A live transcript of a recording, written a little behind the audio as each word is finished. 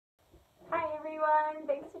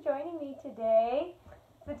joining me today.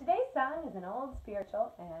 So today's song is an old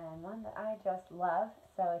spiritual and one that I just love.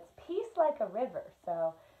 So it's Peace Like a River.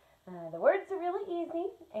 So the words are really easy,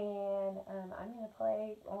 and I'm going to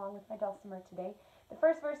play along with my dulcimer today. The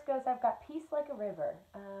first verse goes, I've got peace like a river.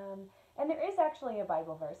 And there is actually a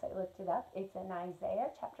Bible verse. I looked it up. It's in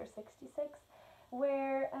Isaiah chapter 66,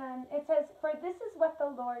 where it says, For this is what the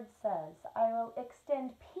Lord says, I will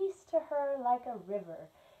extend peace to her like a river,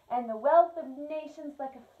 and the wealth of nations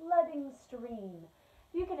like a flooding stream.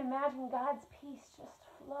 You can imagine God's peace just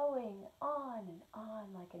flowing on and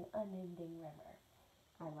on like an unending river.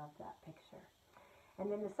 I love that picture.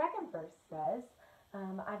 And then the second verse says,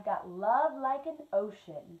 I've got love like an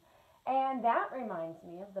ocean. And that reminds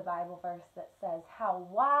me of the Bible verse that says, how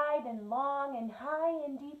wide and long and high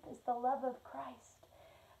and deep is the love of Christ,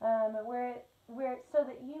 where so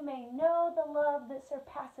that you may know the love that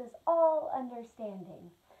surpasses all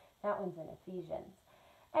understanding. That one's in Ephesians.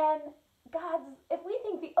 And if we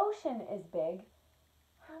think the ocean is big,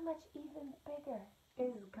 how much even bigger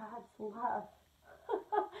is God's love?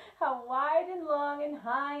 How wide and long and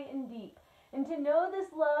high and deep. And to know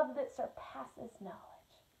this love that surpasses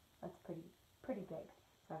knowledge. That's pretty big.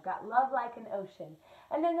 So I've got love like an ocean.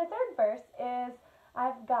 And then the third verse is,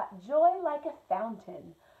 I've got joy like a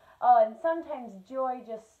fountain. Oh, and sometimes joy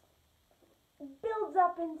just builds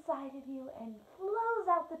up inside of you and flows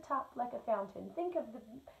out the top like a fountain. Think of the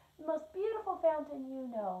most beautiful fountain you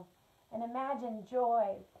know, and imagine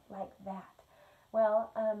joy like that.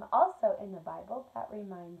 Well, also in the Bible, that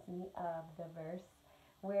reminds me of the verse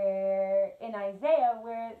where in Isaiah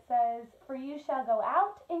where it says, For you shall go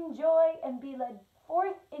out in joy and be led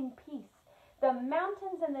forth in peace. The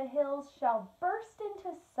mountains and the hills shall burst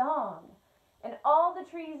into song, and all the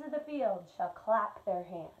trees of the field shall clap their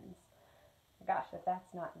hands. Gosh, if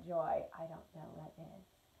that's not joy, I don't know what is.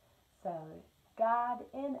 So God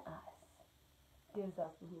in us gives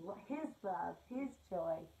us His love, His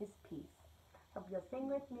joy, His peace. Hope you'll sing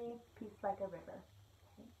with me, Peace Like a River.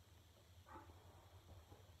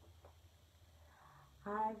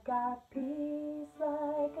 I've got peace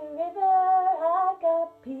like a river, I've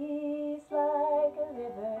got peace like a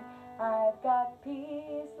river, I've got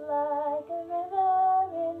peace like a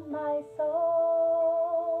river in my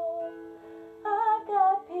soul. I've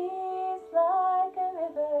got peace like a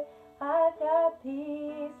river, I've got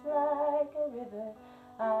peace like a river,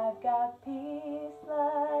 I've got peace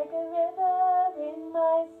like a river in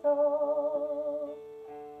my soul.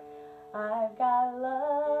 I've got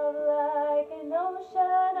love like an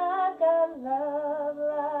ocean, I've got love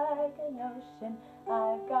like an ocean,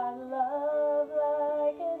 I've got love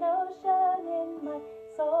like an ocean in my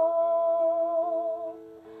soul.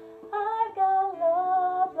 I've got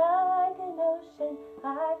love like an ocean,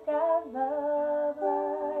 I've got love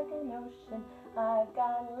like an ocean, I've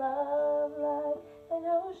got love like an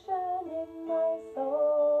ocean in my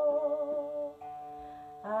soul.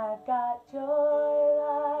 I've got joy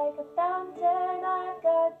like a fountain, I've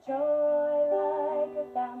got joy like a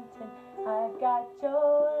fountain, I've got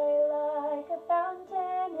joy like a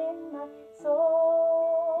fountain in my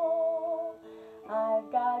soul.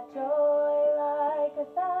 I've got joy like a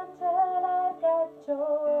fountain, I've got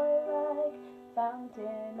joy like a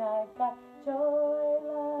fountain, I've got joy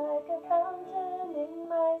like a fountain in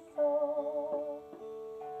my soul.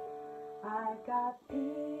 I've got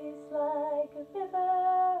peace like a river,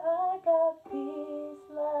 I've got peace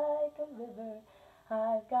like a river,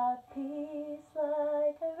 I've got peace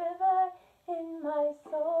like a river in my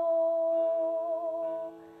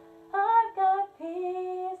soul. I've got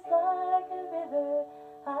peace like a river,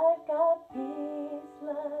 I've got peace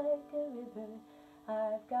like a river,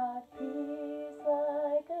 I've got peace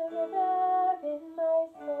like a river in my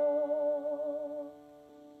soul.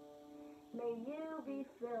 May you be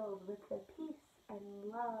filled with the peace and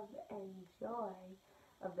love and joy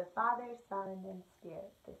of the Father, Son, and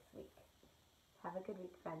Spirit this week. Have a good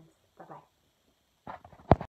week, friends. Bye-bye.